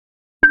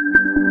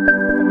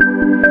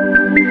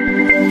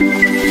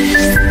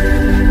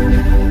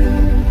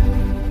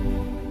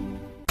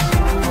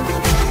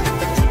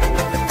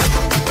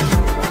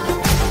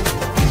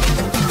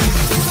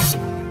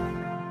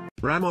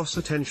Ramos'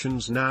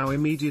 attentions now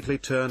immediately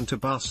turn to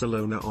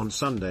Barcelona on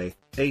Sunday,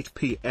 8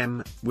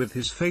 p.m, with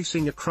his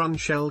facing a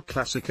crucial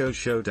Clasico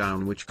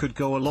showdown which could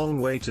go a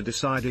long way to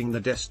deciding the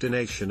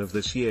destination of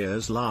this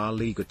year's La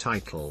Liga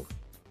title.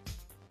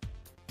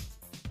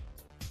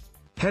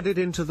 Headed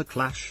into the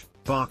clash,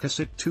 Barca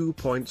sit 2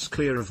 points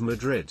clear of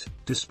Madrid,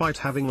 despite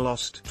having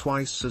lost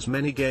twice as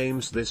many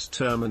games this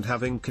term and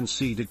having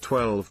conceded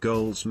 12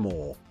 goals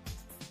more.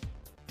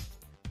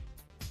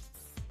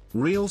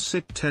 Real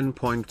sit 10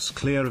 points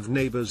clear of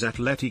neighbours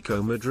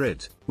Atletico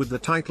Madrid, with the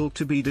title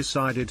to be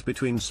decided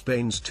between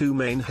Spain's two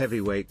main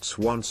heavyweights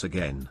once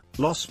again.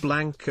 Los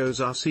Blancos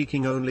are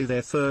seeking only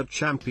their third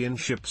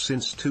championship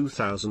since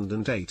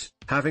 2008,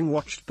 having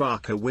watched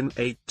Barca win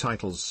 8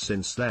 titles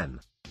since then.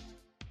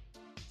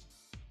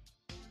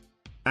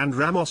 And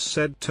Ramos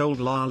told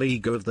La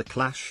Liga of the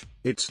clash,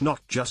 "It's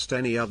not just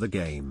any other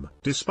game."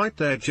 Despite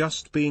there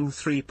just being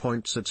 3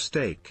 points at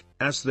stake,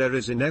 as there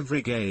is in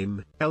every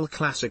game, El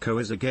Clasico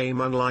is a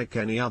game unlike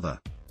any other.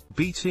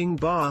 Beating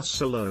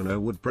Barcelona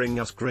would bring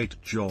us great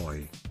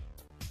joy.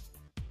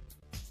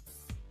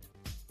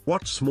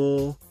 What's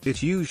more,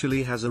 it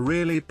usually has a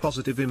really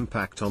positive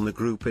impact on the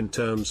group in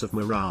terms of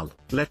morale.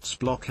 Let's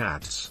block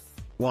ads.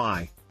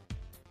 Why?